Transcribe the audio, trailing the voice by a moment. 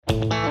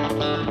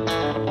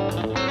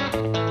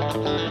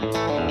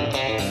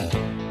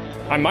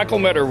I'm Michael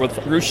Metter with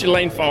Russia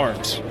Lane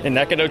Farms in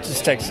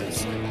Nacogdoches,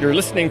 Texas. You're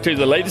listening to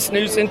the latest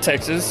news in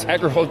Texas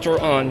agriculture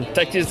on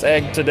Texas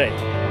Ag Today.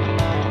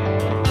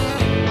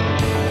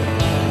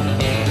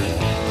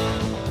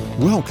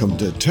 Welcome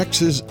to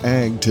Texas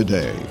Ag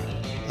Today,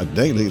 a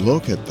daily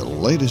look at the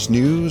latest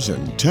news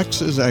in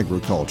Texas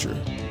agriculture.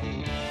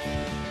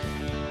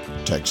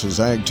 Texas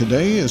Ag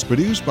Today is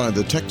produced by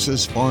the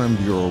Texas Farm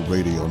Bureau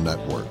Radio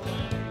Network,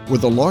 with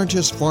the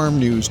largest farm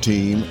news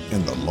team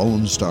in the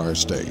Lone Star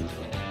State.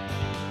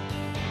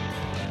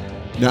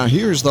 Now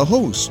here's the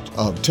host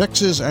of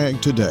Texas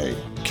Ag Today,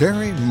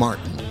 Carrie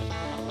Martin.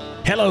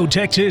 Hello,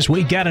 Texas.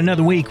 We've got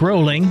another week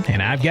rolling,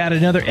 and I've got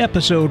another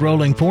episode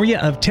rolling for you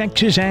of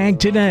Texas Ag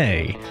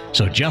Today.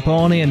 So jump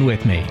on in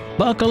with me.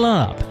 Buckle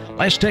up.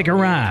 Let's take a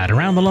ride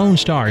around the Lone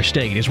Star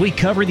State as we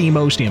cover the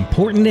most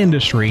important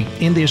industry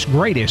in this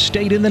greatest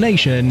state in the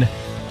nation,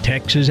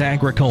 Texas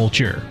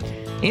agriculture.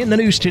 In the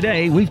news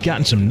today, we've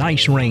gotten some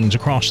nice rains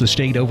across the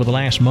state over the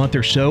last month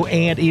or so,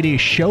 and it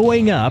is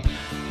showing up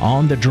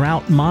on the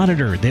drought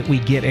monitor that we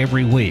get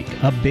every week.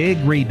 A big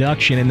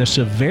reduction in the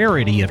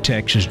severity of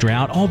Texas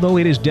drought, although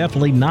it is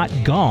definitely not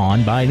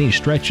gone by any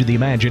stretch of the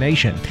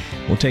imagination.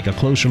 We'll take a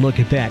closer look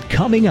at that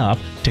coming up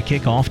to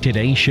kick off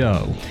today's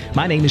show.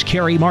 My name is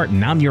Carrie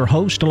Martin. I'm your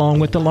host along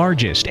with the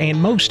largest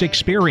and most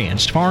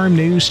experienced farm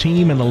news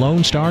team in the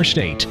Lone Star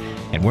State.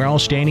 And we're all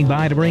standing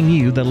by to bring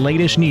you the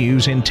latest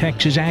news in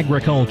Texas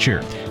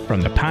agriculture,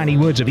 from the piney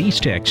woods of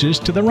East Texas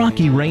to the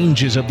rocky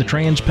ranges of the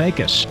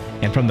Trans-Pecos,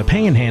 and from the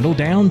Panhandle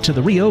down to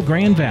the Rio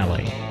Grande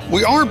Valley.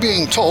 We are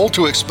being told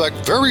to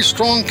expect very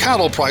strong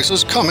cattle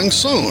prices coming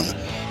soon,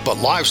 but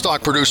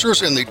livestock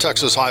producers in the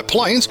Texas High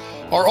Plains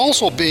are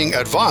also being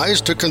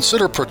advised to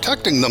consider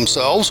protecting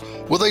themselves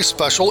with a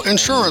special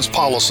insurance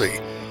policy.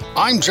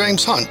 I'm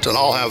James Hunt, and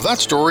I'll have that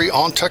story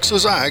on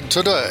Texas Ag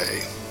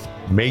Today.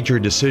 Major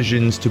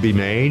decisions to be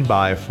made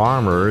by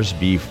farmers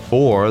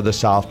before the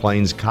South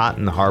Plains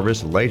cotton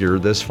harvest later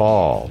this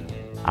fall.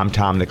 I'm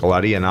Tom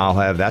Nicoletti, and I'll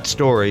have that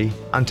story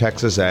on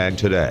Texas Ag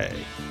Today.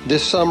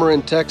 This summer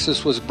in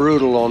Texas was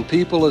brutal on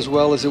people as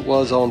well as it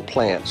was on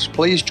plants.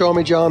 Please join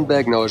me, John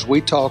Begnaud, as we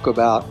talk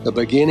about the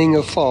beginning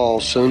of fall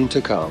soon to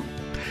come.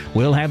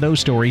 We'll have those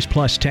stories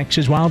plus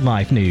Texas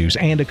wildlife news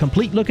and a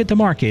complete look at the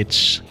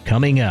markets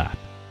coming up.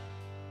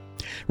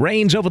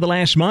 Rains over the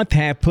last month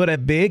have put a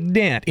big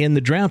dent in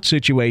the drought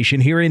situation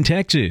here in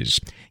Texas.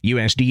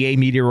 USDA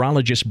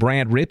meteorologist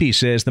Brad Rippey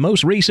says the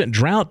most recent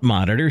drought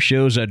monitor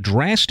shows a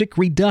drastic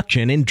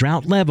reduction in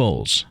drought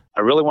levels. I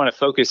really want to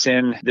focus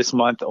in this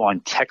month on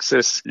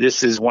Texas.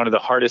 This is one of the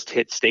hardest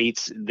hit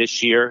states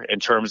this year in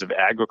terms of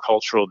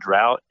agricultural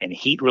drought and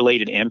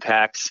heat-related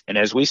impacts. And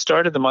as we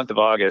started the month of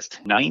August,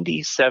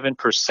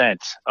 97%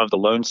 of the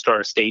Lone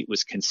Star State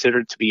was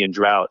considered to be in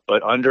drought.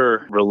 But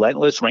under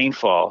relentless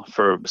rainfall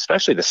for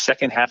especially the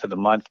second half of the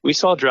month, we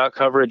saw drought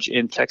coverage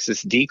in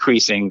Texas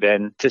decreasing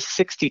then to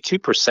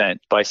 62%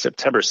 by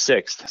September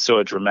 6th. So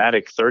a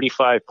dramatic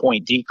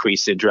 35-point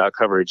decrease in drought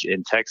coverage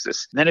in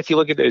Texas. And then if you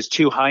look at those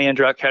two high-end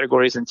drought categories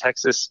in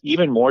Texas,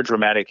 even more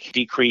dramatic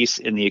decrease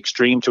in the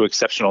extreme to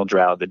exceptional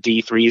drought, the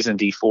D3s and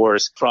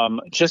D4s, from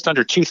just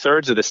under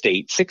 2/3 of the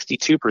state,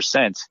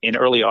 62% in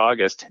early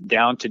August,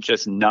 down to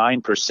just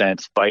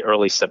 9% by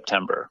early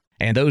September.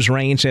 And those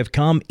rains have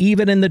come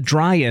even in the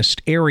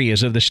driest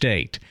areas of the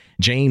state.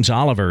 James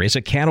Oliver is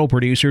a cattle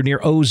producer near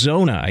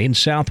Ozona in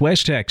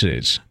southwest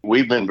Texas.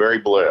 We've been very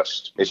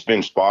blessed. It's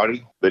been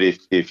spotty, but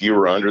if you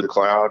were under the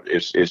cloud,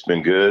 it's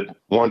been good.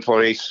 One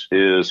place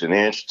is 1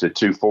 inch to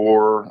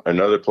 2.4.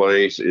 Another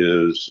place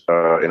is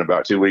in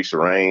about 2 weeks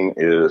of rain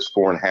is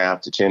 4.5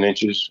 to 10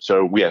 inches.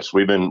 So yes,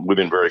 we've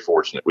been very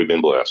fortunate. We've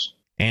been blessed.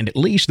 And at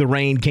least the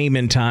rain came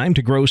in time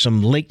to grow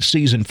some late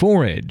season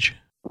forage.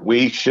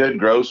 We should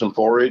grow some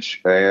forage,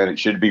 and it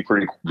should be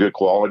pretty good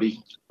quality.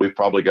 We've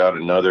probably got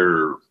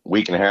another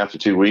 1.5 to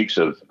 2 weeks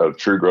of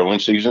true growing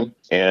season,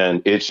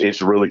 and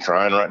it's really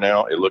trying right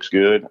now. It looks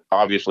good.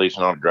 Obviously, it's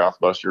not a drought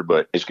buster,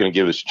 but it's going to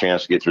give us a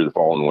chance to get through the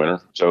fall and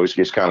winter, so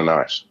it's kind of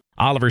nice.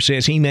 Oliver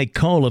says he may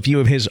cull a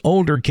few of his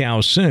older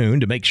cows soon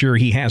to make sure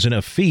he has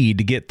enough feed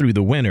to get through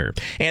the winter.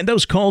 And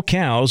those cull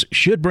cows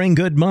should bring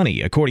good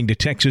money, according to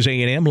Texas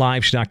A&M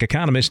livestock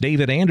economist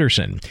David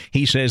Anderson.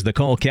 He says the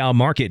cull cow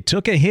market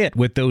took a hit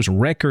with those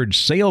record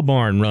sale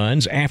barn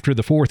runs after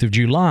the 4th of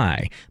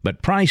July,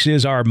 but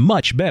prices are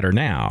much better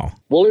now.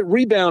 Well, it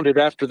rebounded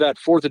after that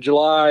 4th of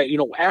July,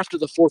 after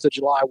the 4th of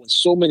July when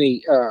so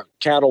many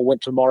cattle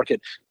went to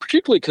market,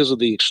 particularly because of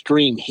the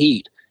extreme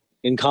heat.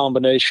 In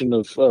combination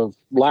of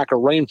lack of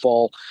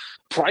rainfall,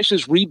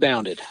 prices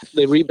rebounded.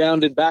 They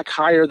rebounded back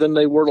higher than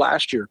they were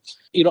last year.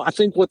 I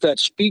think what that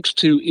speaks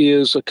to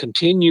is a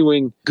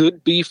continuing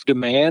good beef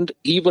demand,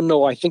 even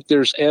though I think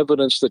there's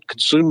evidence that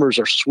consumers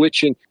are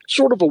switching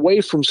sort of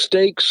away from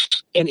steaks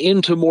and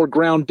into more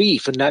ground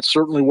beef. And that's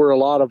certainly where a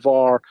lot of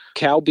our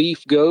cow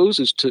beef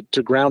goes, is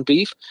to ground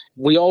beef.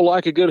 We all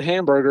like a good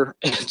hamburger.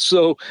 And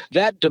so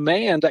that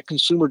demand, that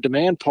consumer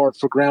demand part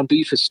for ground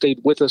beef has stayed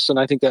with us. And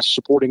I think that's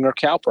supporting our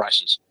cow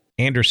prices.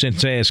 Anderson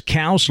says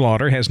cow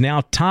slaughter has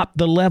now topped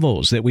the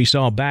levels that we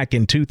saw back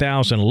in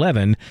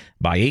 2011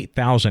 by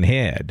 8,000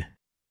 head.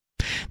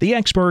 The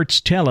experts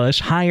tell us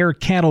higher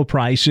cattle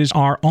prices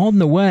are on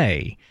the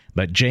way,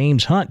 but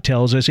James Hunt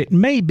tells us it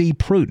may be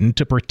prudent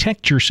to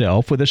protect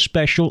yourself with a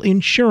special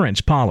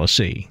insurance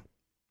policy.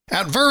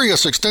 At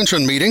various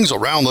extension meetings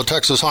around the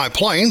Texas High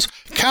Plains,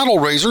 cattle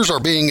raisers are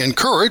being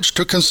encouraged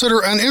to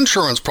consider an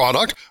insurance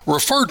product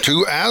referred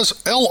to as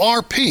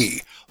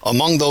LRP.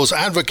 Among those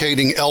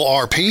advocating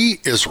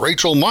LRP is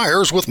Rachel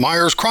Myers with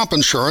Myers Crop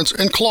Insurance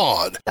in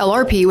Claude.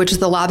 LRP, which is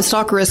the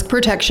Livestock Risk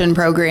Protection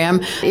Program,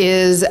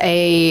 is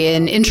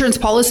an insurance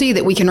policy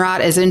that we can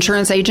write as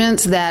insurance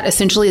agents that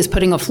essentially is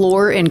putting a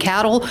floor in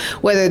cattle,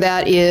 whether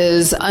that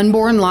is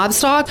unborn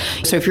livestock.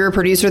 So if you're a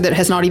producer that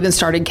has not even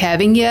started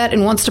calving yet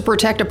and wants to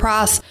protect a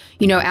price,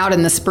 out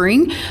in the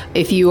spring,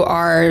 if you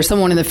are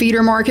someone in the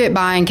feeder market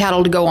buying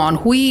cattle to go on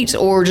wheat,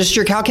 or just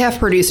your cow-calf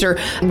producer,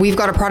 we've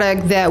got a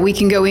product that we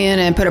can go in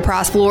and put a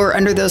price floor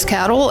under those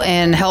cattle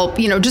and help,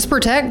 just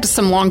protect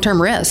some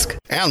long-term risk.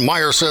 And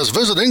Meyer says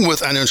visiting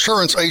with an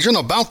insurance agent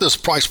about this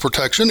price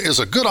protection is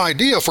a good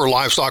idea for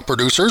livestock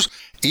producers,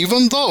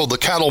 even though the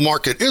cattle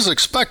market is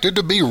expected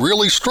to be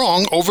really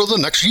strong over the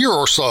next year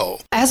or so.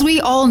 As we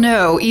all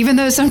know, even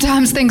though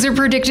sometimes things are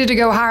predicted to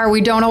go higher,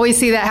 we don't always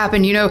see that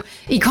happen.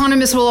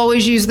 Economists will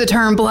always use the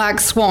term black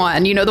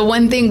swan, the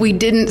one thing we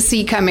didn't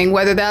see coming,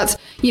 whether that's,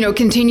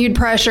 continued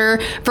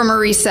pressure from a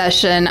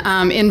recession,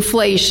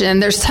 inflation.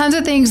 There's tons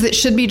of things that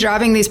should be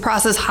driving these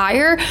prices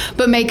higher,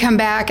 but may come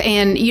back.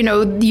 And, you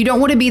don't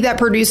want to be that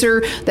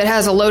producer that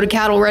has a load of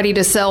cattle ready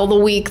to sell the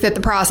week that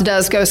the price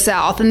does go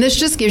south. And this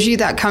just gives you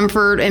that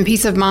comfort and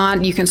peace of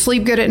mind. You can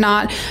sleep good at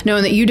night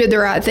knowing that you did the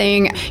right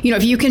thing.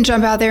 If you can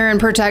jump out there and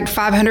protect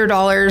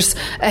 $500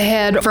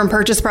 ahead from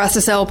purchase price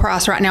to sale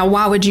price right now,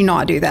 why would you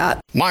not do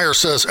that? Meyer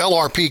says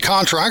LRP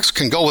contracts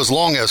can go as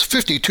long as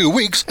 52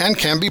 weeks and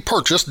can be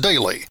purchased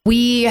daily.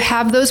 We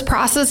have those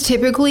prices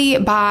typically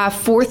by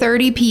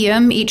 4:30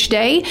 p.m. each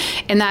day,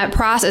 and that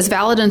price is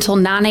valid until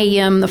 9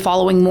 a.m. the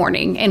following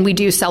morning, and we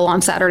do sell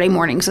on Saturday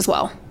mornings as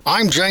well.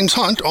 I'm James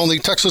Hunt on the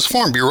Texas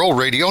Farm Bureau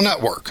Radio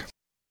Network.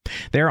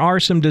 There are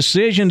some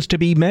decisions to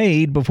be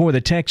made before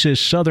the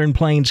Texas Southern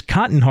Plains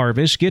cotton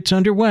harvest gets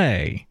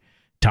underway.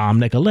 Tom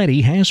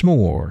Nicoletti has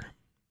more.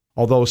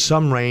 Although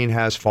some rain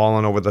has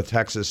fallen over the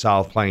Texas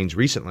South Plains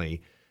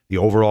recently, the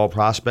overall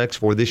prospects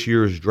for this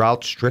year's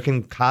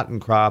drought-stricken cotton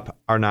crop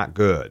are not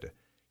good.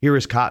 Here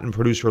is cotton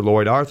producer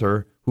Lloyd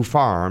Arthur, who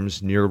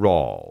farms near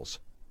Rawls.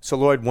 So,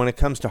 Lloyd, when it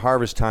comes to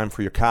harvest time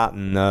for your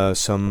cotton,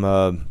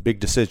 some big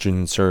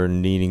decisions are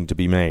needing to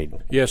be made.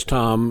 Yes,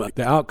 Tom.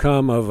 The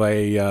outcome of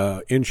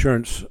a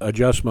insurance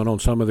adjustment on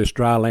some of this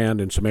dry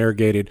land and some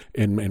irrigated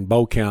and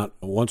bow count,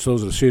 once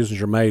those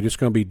decisions are made, it's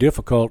going to be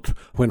difficult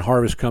when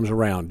harvest comes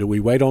around. Do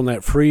we wait on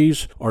that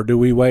freeze, or do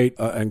we wait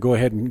and go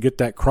ahead and get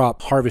that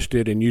crop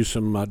harvested and use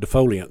some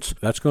defoliants?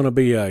 That's going to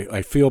be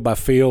a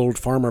field-by-field,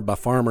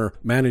 farmer-by-farmer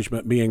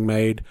management being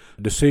made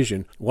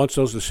decision. Once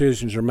those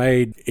decisions are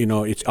made,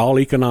 it's all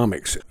economics.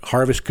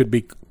 Harvest could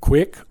be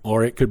quick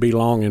or it could be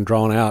long and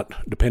drawn out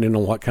depending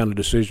on what kind of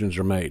decisions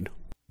are made.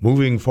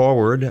 Moving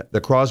forward, the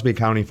Crosby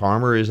County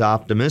farmer is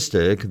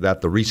optimistic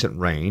that the recent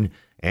rain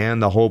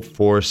and the hope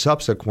for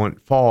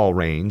subsequent fall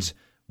rains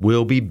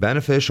will be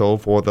beneficial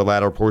for the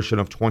latter portion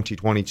of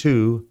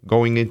 2022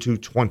 going into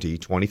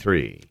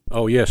 2023.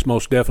 Oh, yes,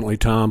 most definitely,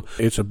 Tom.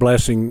 It's a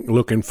blessing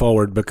looking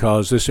forward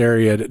because this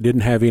area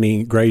didn't have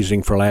any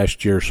grazing for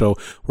last year. So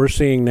we're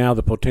seeing now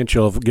the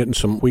potential of getting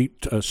some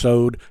wheat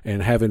sowed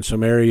and having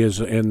some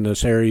areas in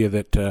this area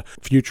that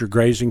future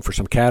grazing for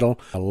some cattle.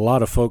 A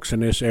lot of folks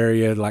in this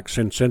area, like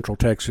in Central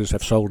Texas,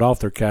 have sold off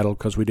their cattle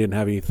because we didn't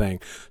have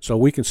anything. So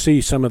we can see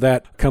some of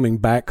that coming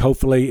back,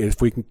 hopefully,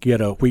 if we can get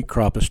a wheat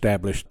crop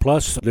established.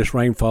 Plus, this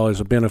rainfall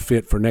is a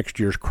benefit for next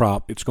year's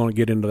crop. It's going to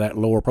get into that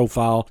lower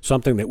profile.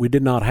 Something that we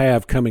did not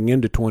have coming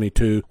into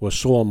 22 was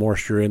soil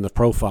moisture in the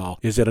profile.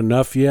 Is it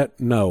enough yet?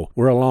 No.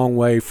 We're a long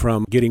way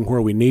from getting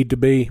where we need to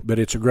be, but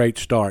it's a great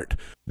start.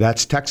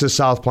 That's Texas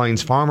South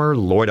Plains farmer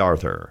Lloyd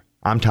Arthur.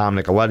 I'm Tom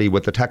Nicoletti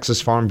with the Texas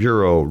Farm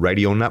Bureau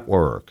Radio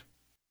Network.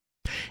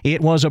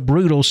 It was a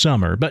brutal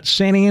summer, but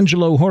San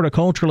Angelo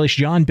horticulturalist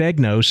John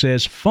Begnaud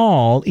says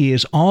fall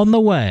is on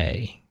the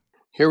way.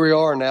 Here we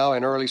are now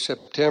in early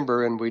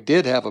September, and we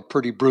did have a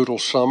pretty brutal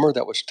summer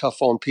that was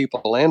tough on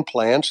people and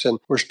plants, and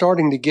we're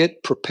starting to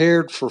get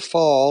prepared for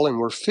fall, and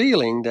we're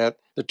feeling that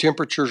the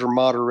temperatures are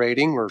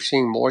moderating. We're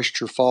seeing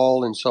moisture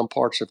fall in some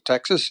parts of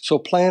Texas, so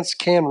plants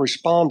can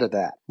respond to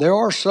that. There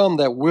are some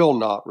that will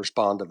not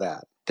respond to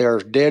that.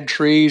 There's dead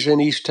trees in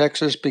East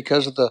Texas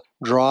because of the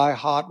dry,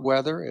 hot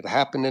weather. It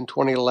happened in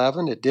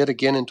 2011. It did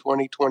again in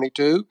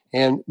 2022.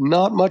 And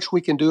not much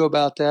we can do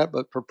about that,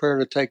 but prepare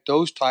to take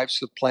those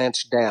types of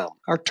plants down.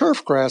 Our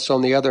turf grass,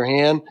 on the other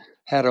hand,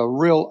 had a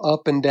real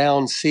up and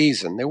down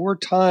season. There were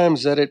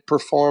times that it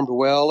performed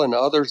well and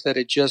others that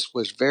it just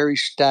was very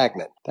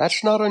stagnant.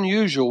 That's not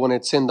unusual when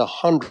it's in the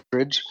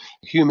hundreds,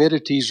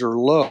 humidities are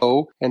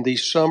low, and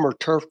these summer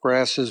turf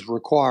grasses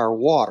require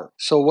water.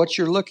 So what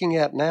you're looking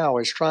at now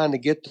is trying to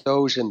get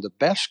those in the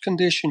best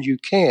condition you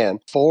can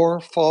for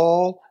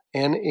fall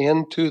and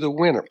into the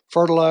winter.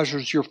 Fertilizer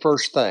is your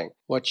first thing.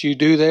 What you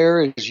do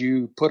there is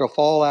you put a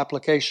fall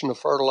application of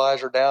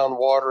fertilizer down,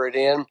 water it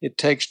in. It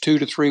takes 2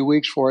 to 3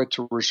 weeks for it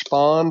to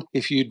respond.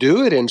 If you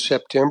do it in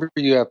September,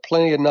 you have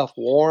plenty enough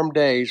warm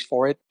days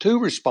for it to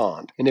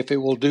respond. And if it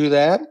will do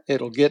that,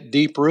 it'll get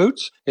deep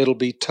roots. It'll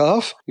be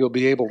tough. You'll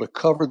be able to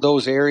cover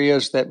those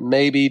areas that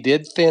maybe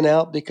did thin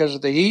out because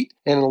of the heat,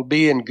 and it'll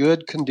be in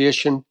good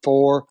condition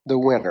for the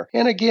winter.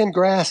 And again,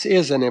 grass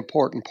is an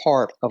important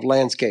part of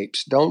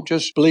landscapes. Don't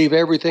just believe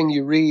everything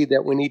you read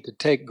that we need to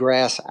take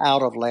grass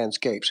out of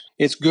landscapes.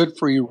 It's good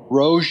for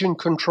erosion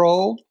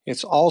control.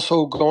 It's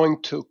also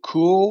going to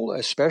cool,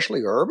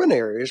 especially urban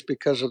areas,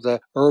 because of the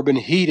urban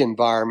heat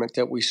environment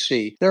that we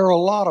see. There are a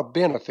lot of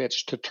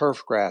benefits to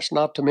turf grass,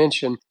 not to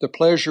mention the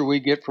pleasure we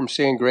get from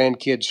seeing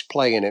grandkids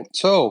play in it.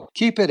 So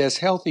keep it as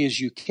healthy as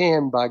you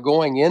can by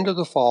going into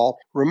the fall.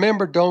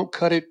 Remember, don't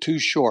cut it too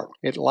short.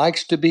 It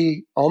likes to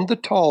be on the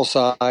tall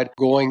side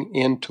going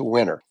into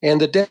winter. And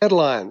the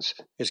deadlines.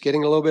 It's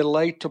getting a little bit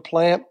late to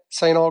plant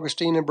St.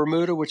 Augustine and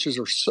Bermuda, which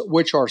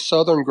are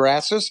southern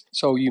grasses.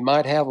 So you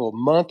might have a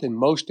month in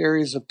most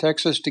areas of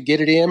Texas to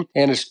get it in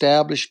and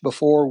established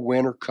before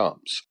winter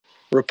comes.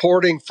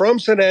 Reporting from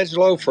San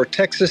Angelo for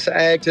Texas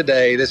Ag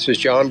Today, this is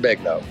John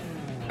Begnaud.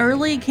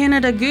 Early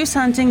Canada goose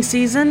hunting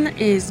season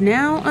is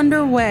now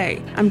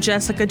underway. I'm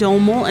Jessica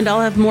Domel, and I'll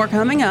have more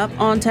coming up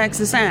on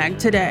Texas Ag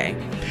Today.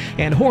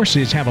 And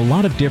horses have a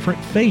lot of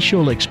different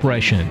facial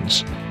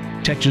expressions.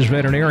 Texas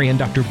veterinarian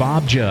Dr.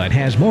 Bob Judd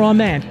has more on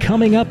that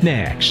coming up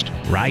next,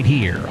 right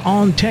here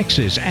on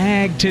Texas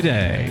Ag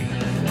Today.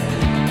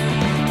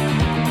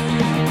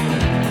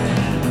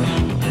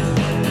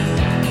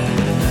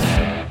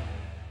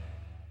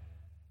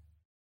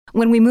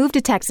 When we moved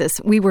to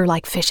Texas, we were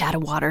like fish out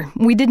of water.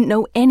 We didn't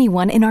know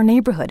anyone in our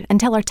neighborhood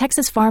until our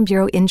Texas Farm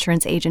Bureau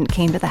insurance agent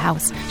came to the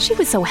house. She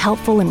was so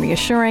helpful and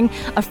reassuring,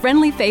 a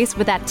friendly face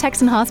with that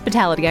Texan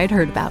hospitality I'd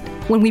heard about.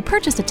 When we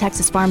purchased a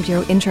Texas Farm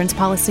Bureau insurance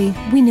policy,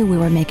 we knew we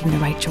were making the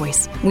right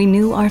choice. We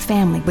knew our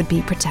family would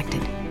be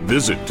protected.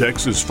 Visit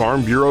Texas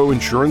Farm Bureau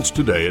Insurance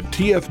today at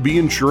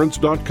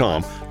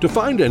tfbinsurance.com to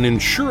find an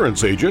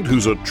insurance agent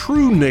who's a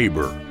true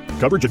neighbor.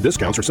 Coverage and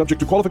discounts are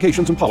subject to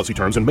qualifications and policy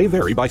terms and may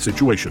vary by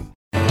situation.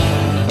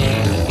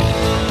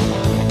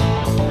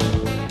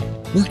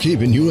 We're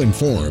keeping you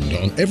informed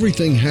on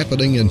everything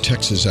happening in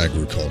Texas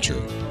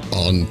agriculture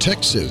on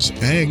Texas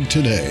Ag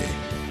Today.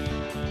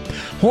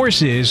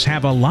 Horses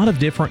have a lot of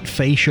different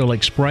facial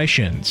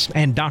expressions,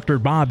 and Dr.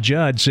 Bob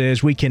Judd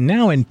says we can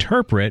now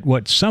interpret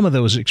what some of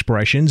those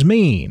expressions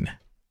mean.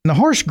 The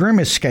Horse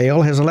Grimace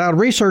Scale has allowed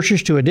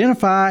researchers to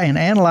identify and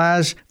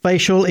analyze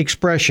facial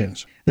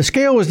expressions. The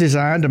scale was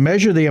designed to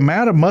measure the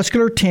amount of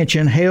muscular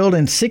tension held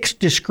in 6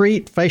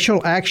 discrete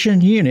facial action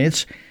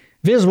units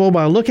visible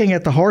by looking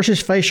at the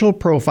horse's facial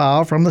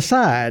profile from the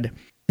side.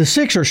 The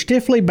 6 are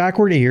stiffly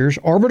backward ears,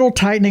 orbital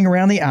tightening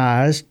around the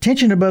eyes,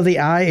 tension above the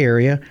eye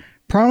area,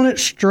 prominent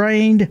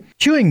strained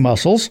chewing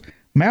muscles,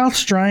 mouth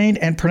strained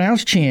and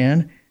pronounced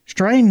chin,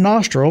 strained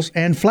nostrils,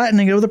 and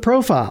flattening of the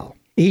profile.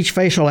 Each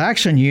facial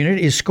action unit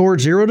is scored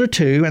 0 to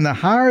 2, and the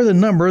higher the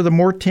number, the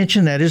more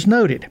tension that is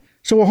noted.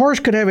 So a horse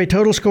could have a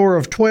total score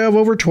of 12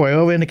 over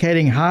 12,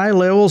 indicating high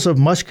levels of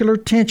muscular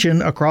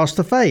tension across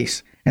the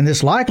face, and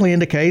this likely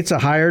indicates a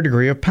higher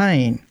degree of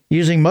pain.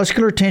 Using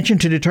muscular tension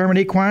to determine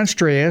equine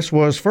stress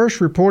was first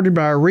reported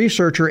by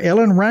researcher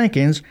Ellen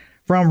Rankins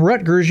from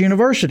Rutgers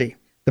University.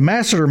 The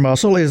masseter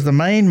muscle is the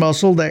main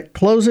muscle that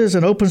closes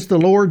and opens the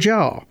lower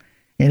jaw,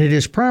 and it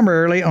is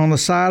primarily on the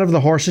side of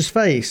the horse's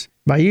face.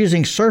 By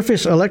using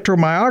surface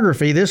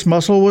electromyography, this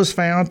muscle was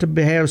found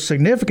to have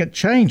significant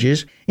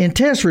changes in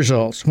test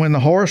results when the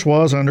horse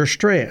was under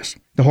stress.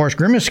 The Horse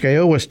Grimace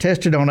Scale was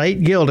tested on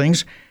 8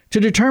 geldings to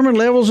determine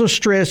levels of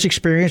stress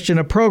experienced in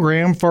a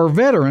program for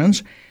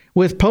veterans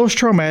with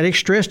post-traumatic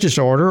stress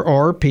disorder,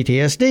 or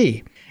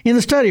PTSD. In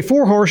the study,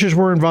 4 horses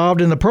were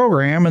involved in the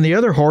program, and the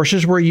other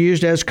horses were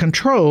used as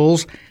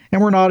controls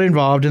and were not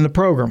involved in the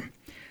program.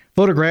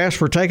 Photographs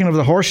were taken of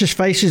the horses'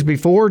 faces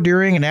before,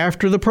 during, and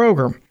after the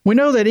program. We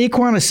know that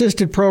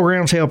equine-assisted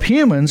programs help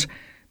humans,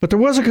 but there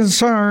was a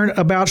concern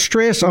about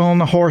stress on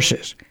the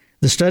horses.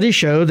 The study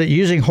showed that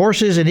using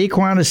horses in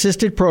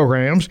equine-assisted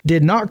programs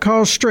did not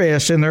cause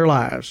stress in their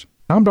lives.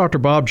 I'm Dr.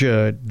 Bob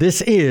Judd.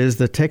 This is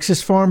the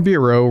Texas Farm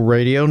Bureau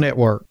Radio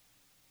Network.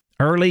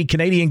 Early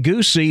Canadian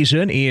goose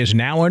season is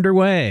now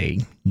underway.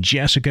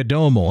 Jessica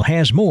Domel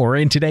has more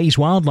in today's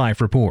Wildlife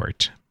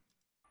Report.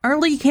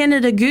 Early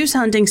Canada goose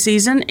hunting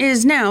season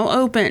is now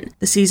open.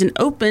 The season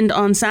opened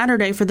on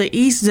Saturday for the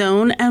East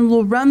Zone and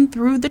will run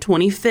through the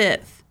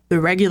 25th. The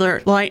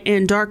regular light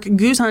and dark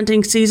goose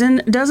hunting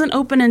season doesn't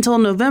open until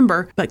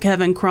November, but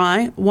Kevin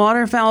Cry,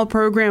 waterfowl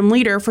program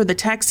leader for the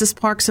Texas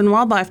Parks and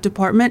Wildlife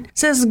Department,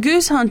 says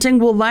goose hunting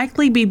will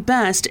likely be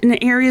best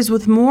in areas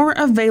with more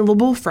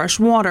available fresh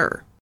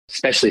water.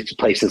 Especially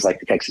places like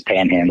the Texas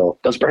Panhandle.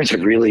 Those birds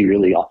have really,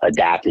 really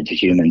adapted to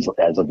humans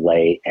as of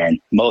late, and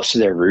most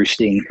of their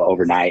roosting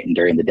overnight and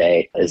during the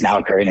day is now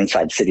occurring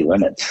inside city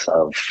limits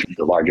of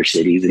the larger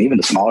cities and even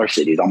the smaller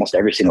cities. Almost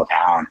every single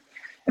town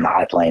in the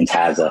High Plains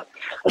has a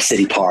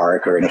city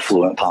park or an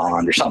affluent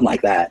pond or something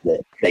like that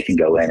they can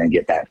go in and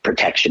get that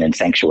protection and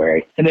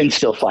sanctuary, and then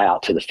still fly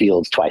out to the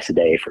fields twice a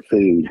day for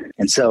food.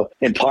 And so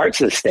in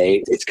parts of the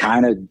state, it's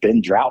kind of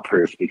been drought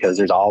proof because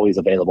there's always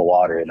available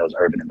water in those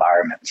urban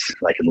environments,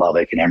 like in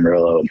Lubbock and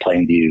Amarillo and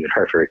Plainview and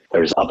Hereford.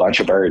 There's a bunch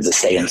of birds that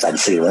stay inside the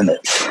city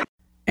limits.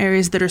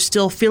 Areas that are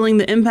still feeling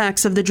the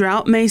impacts of the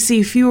drought may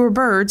see fewer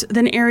birds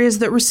than areas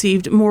that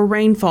received more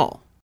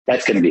rainfall.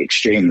 That's going to be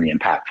extremely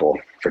impactful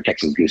for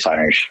Texas goose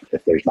hunters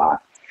if there's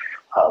not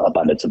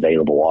abundance of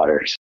available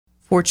waters.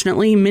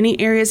 Fortunately, many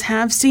areas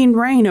have seen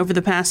rain over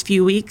the past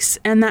few weeks,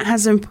 and that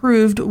has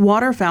improved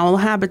waterfowl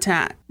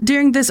habitat.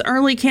 During this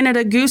early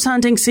Canada goose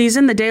hunting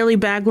season, the daily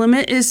bag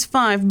limit is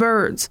 5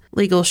 birds.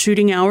 Legal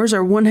shooting hours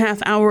are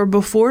 1/2 hour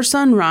before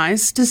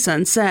sunrise to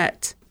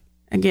sunset.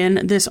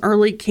 Again, this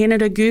early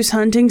Canada goose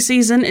hunting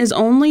season is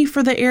only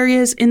for the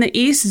areas in the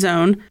East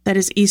Zone, that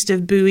is east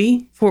of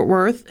Bowie, Fort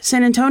Worth,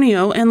 San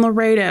Antonio, and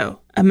Laredo.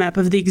 A map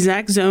of the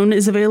exact zone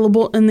is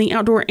available in the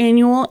Outdoor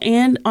Annual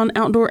and on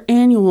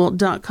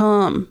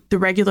OutdoorAnnual.com. The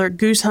regular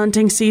goose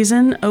hunting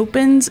season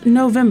opens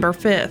November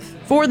 5th.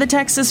 For the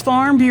Texas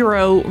Farm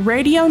Bureau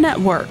Radio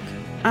Network,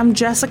 I'm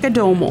Jessica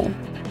Domel.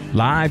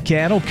 Live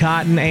cattle,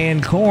 cotton,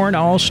 and corn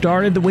all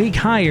started the week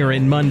higher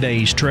in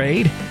Monday's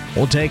trade.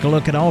 We'll take a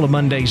look at all of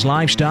Monday's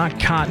livestock,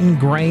 cotton,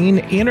 grain,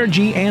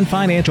 energy, and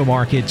financial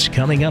markets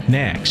coming up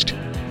next.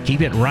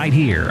 Keep it right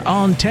here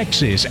on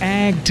Texas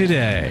Ag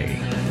Today.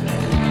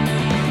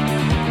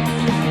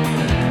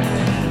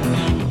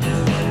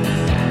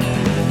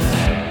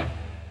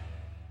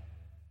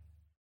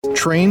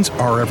 Trains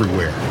are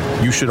everywhere.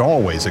 You should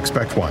always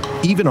expect one,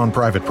 even on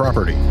private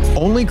property.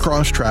 Only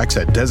cross tracks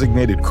at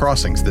designated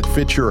crossings that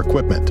fit your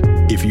equipment.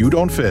 If you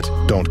don't fit,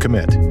 don't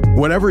commit.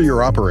 Whatever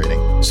you're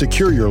operating,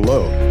 secure your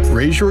load,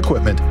 raise your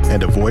equipment,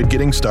 and avoid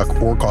getting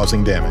stuck or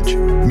causing damage.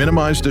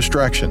 Minimize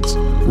distractions.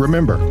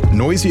 Remember,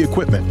 noisy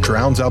equipment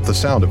drowns out the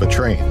sound of a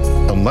train.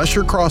 Unless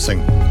you're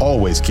crossing,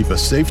 always keep a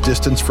safe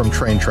distance from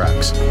train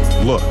tracks.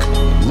 Look,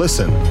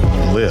 listen,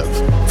 live.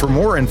 For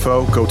more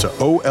info, go to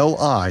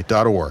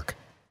oli.org.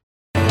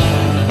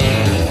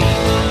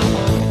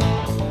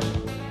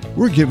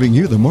 We're giving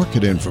you the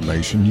market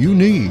information you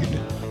need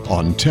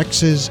on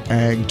Texas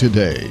Ag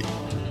Today.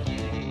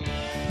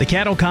 The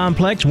cattle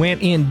complex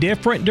went in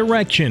different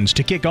directions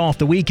to kick off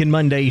the week in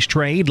Monday's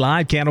trade.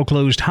 Live cattle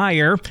closed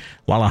higher,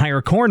 while a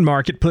higher corn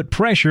market put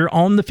pressure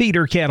on the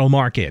feeder cattle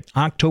market.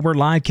 October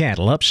live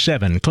cattle up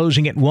 7,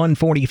 closing at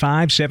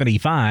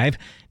 145.75.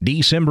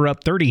 December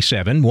up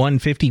 37,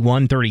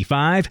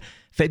 151.35.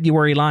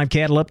 February live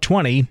cattle up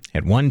 20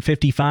 at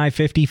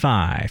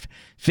 155.55.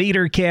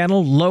 Feeder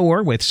cattle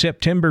lower, with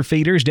September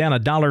feeders down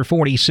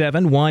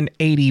 $1.47,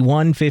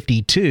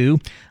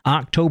 181.52.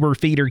 October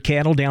feeder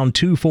cattle down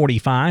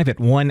 $2.45 at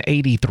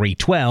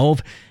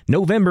 183.12.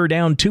 November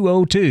down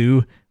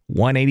 $2.02,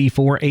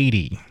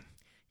 184.80.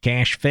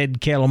 Cash fed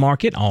cattle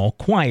market all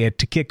quiet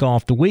to kick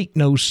off the week.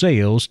 No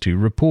sales to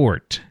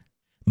report.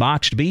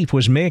 Boxed beef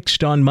was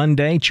mixed on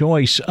Monday.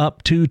 Choice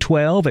up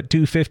 $2.12 at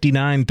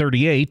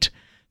 259.38.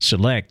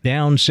 Select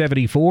down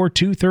 74,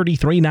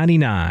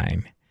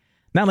 233.99.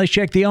 Now let's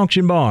check the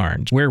auction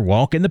barns. We're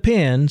walking the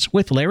pens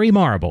with Larry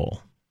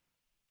Marble.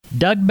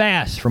 Doug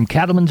Bass from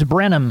Cattleman's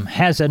Brenham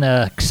has an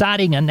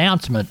exciting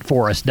announcement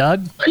for us,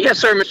 Doug. Yes,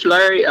 sir, Mr.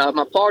 Larry.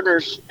 My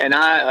partners and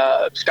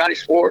I, Scotty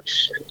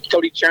Sports,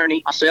 Cody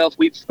Cherney, myself,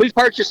 we've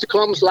purchased the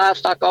Columbus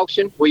Livestock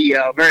Auction. We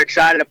are very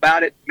excited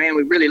about it. Man,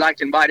 we really like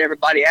to invite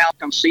everybody out.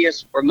 Come see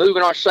us. We're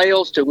moving our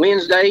sales to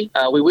Wednesday.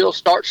 We will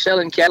start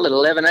selling cattle at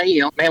 11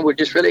 a.m. Man, we're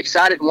just really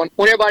excited. Want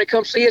everybody to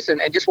come see us and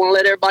just want to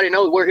let everybody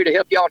know we're here to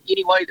help y'all in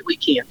any way that we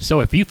can. So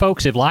if you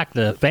folks have liked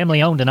the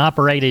family-owned and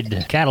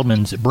operated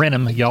Cattleman's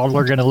Brenham, y'all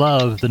are going to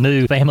love the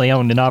new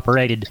family-owned and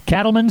operated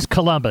Cattleman's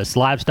Columbus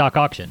Livestock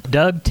Auction.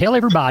 Doug, tell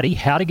everybody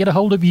how to get a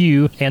hold of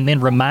you and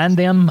then remind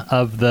them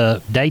of the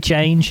day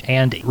change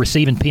and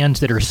receiving pins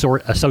that are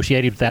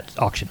associated with that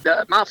auction.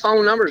 My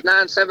phone number is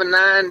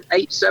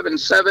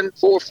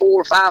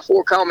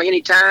 979-877-4454. Call me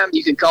anytime.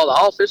 You can call the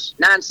office,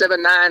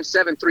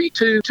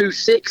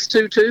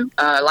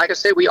 979-732-2622. Like I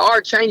said, we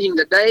are changing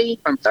the day.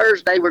 From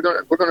Thursday, we're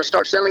going to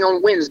start selling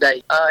on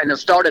Wednesday, and it'll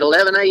start at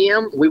 11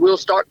 a.m. We will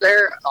start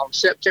there on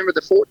September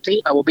the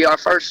 14th. Will be our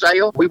first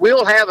sale. We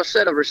will have a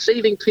set of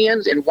receiving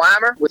pins in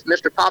Weimar with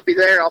Mr. Poppy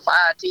there off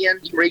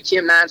I-10. You can reach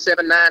him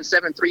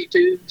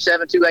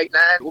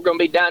 979-732-7289. We're going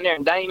to be down there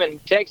in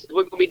Damon, Texas.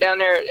 We're going to be down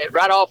there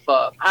right off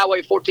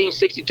Highway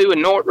 1462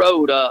 and North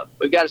Road.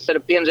 We've got a set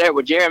of pins there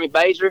with Jeremy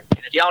Baser.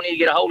 And if y'all need to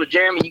get a hold of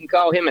Jeremy, you can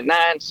call him at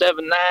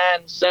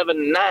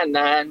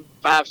 979-799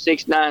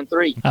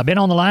 5693. I've been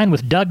on the line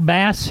with Doug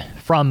Bass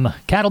from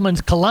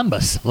Cattleman's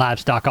Columbus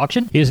Livestock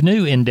Auction, his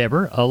new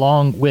endeavor,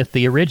 along with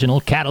the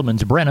original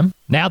Cattleman's Brenham.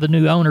 Now the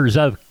new owners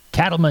of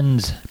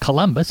Cattleman's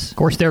Columbus. Of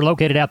course, they're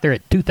located out there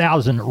at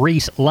 2000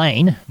 Reese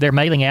Lane. Their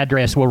mailing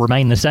address will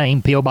remain the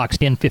same, P.O. Box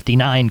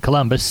 1059,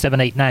 Columbus,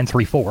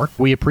 78934.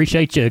 We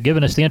appreciate you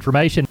giving us the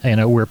information,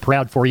 and we're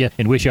proud for you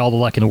and wish you all the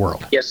luck in the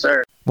world. Yes,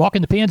 sir.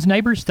 Walking the Pens,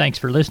 neighbors, thanks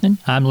for listening.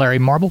 I'm Larry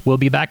Marble. We'll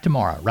be back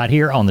tomorrow right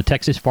here on the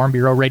Texas Farm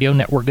Bureau Radio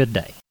Network. Good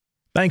day.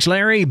 Thanks,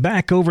 Larry.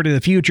 Back over to the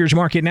futures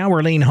market now,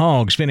 where lean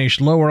hogs finished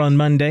lower on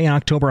Monday.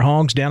 October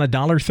hogs down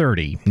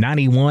 $1.30,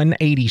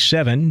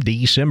 91.87.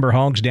 December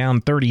hogs down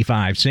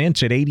 35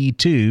 cents at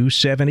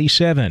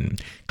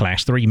 82.77.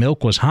 Class 3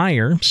 milk was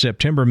higher.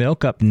 September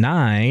milk up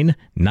 9,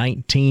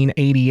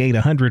 19.88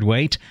 a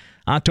hundredweight.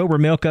 October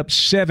milk up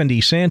 70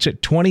 cents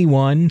at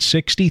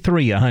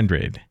 21.63 a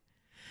hundred.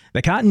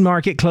 The cotton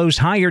market closed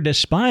higher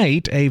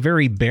despite a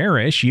very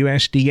bearish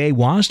USDA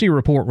WASDE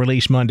report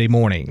released Monday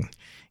morning.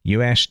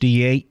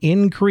 USDA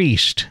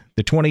increased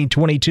the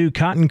 2022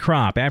 cotton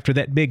crop after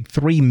that big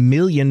 3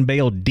 million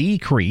bale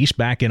decrease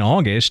back in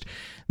August.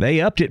 They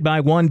upped it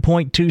by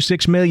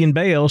 1.26 million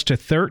bales to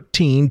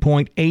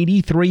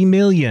 13.83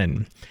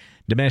 million.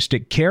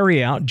 Domestic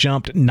carryout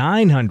jumped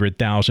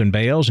 900,000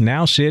 bales,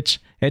 now sits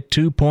at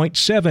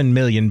 2.7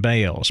 million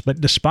bales. But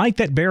despite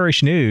that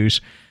bearish news,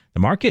 the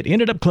market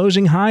ended up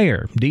closing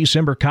higher.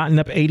 December cotton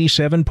up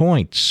 87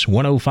 points,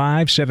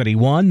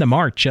 105.71. The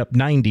March up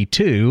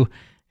 92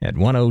 at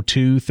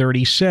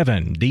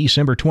 102.37.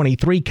 December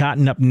 23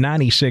 cotton up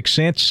 96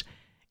 cents,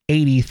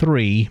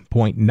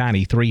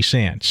 83.93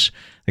 cents.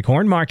 The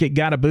corn market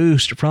got a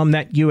boost from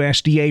that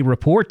USDA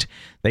report.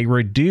 They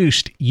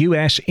reduced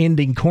U.S.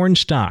 ending corn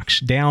stocks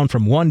down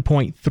from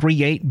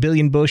 1.38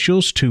 billion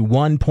bushels to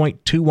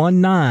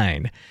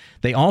 1.219.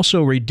 They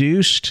also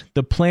reduced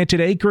the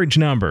planted acreage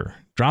number,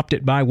 dropped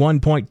it by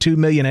 1.2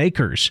 million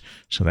acres.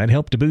 So that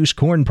helped to boost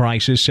corn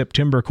prices.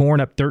 September corn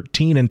up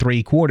 13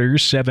 3/4,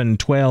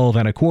 7.12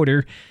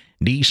 1/4.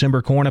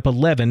 December corn up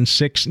 11,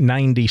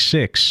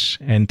 6.96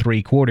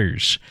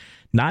 3/4.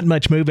 Not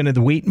much movement in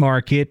the wheat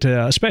market,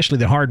 especially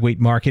the hard wheat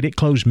market. It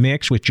closed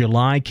mixed with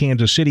July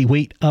Kansas City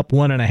wheat up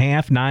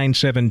 1.5,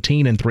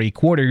 9.17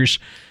 3/4.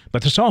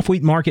 But the soft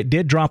wheat market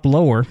did drop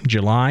lower.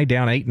 July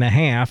down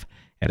 8.5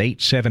 at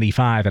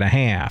 8.75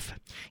 1/2.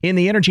 In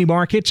the energy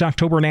markets,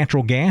 October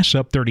natural gas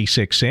up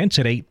 36 cents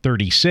at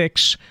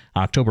 8.36.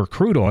 October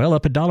crude oil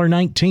up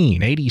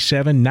 $1.19,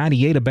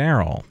 87.98 a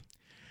barrel.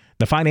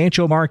 The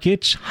financial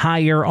markets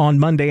higher on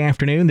Monday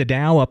afternoon. The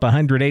Dow up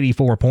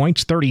 184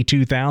 points,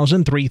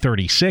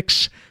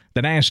 32,336.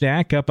 The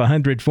Nasdaq up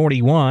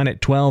 141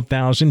 at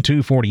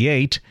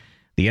 12,248.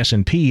 The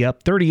S&P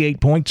up 38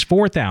 points,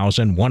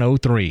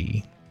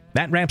 4,103.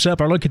 That wraps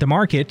up our look at the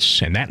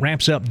markets, and that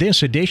wraps up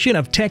this edition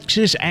of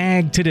Texas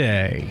Ag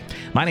Today.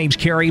 My name's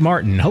Kerry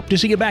Martin. Hope to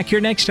see you back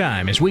here next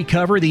time as we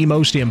cover the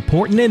most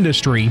important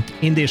industry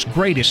in this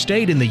greatest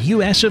state in the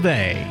U.S. of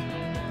A.,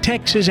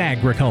 Texas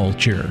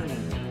agriculture.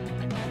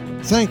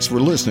 Thanks for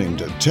listening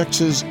to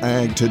Texas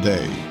Ag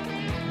Today.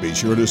 Be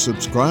sure to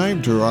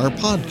subscribe to our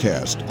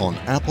podcast on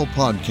Apple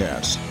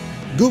Podcasts,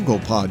 Google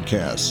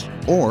Podcasts,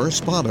 or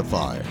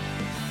Spotify.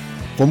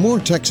 For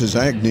more Texas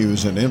Ag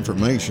news and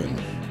information,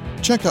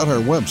 check out our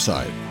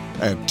website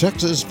at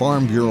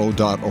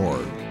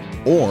texasfarmbureau.org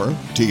or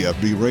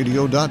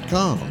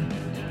tfbradio.com.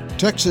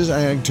 Texas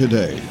Ag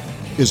Today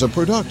is a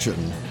production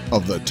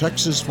of the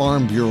Texas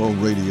Farm Bureau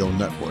Radio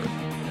Network.